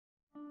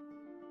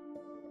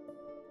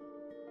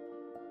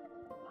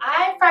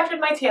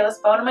fractured my talus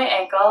bone in my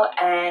ankle,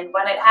 and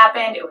when it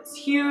happened, it was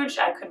huge.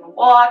 I couldn't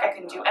walk, I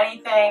couldn't do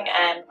anything,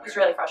 and it was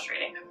really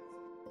frustrating.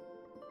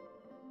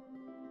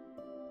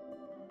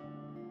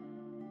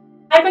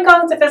 I've been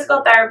going to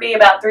physical therapy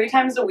about 3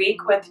 times a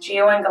week with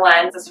Gio and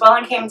Glenn. The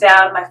swelling came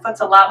down, my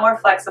foot's a lot more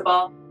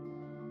flexible.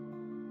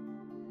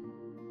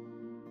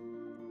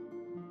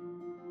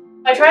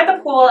 I tried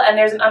the pool and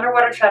there's an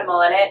underwater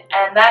treadmill in it,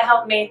 and that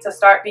helped me to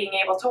start being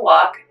able to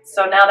walk.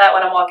 So now that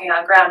when I'm walking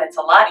on ground, it's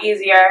a lot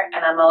easier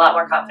and I'm a lot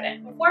more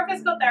confident. Before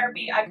physical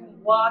therapy, I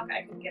couldn't walk,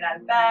 I couldn't get out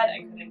of bed,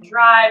 I couldn't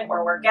drive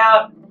or work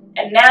out,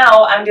 and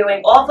now I'm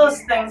doing all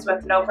those things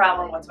with no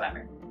problem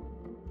whatsoever.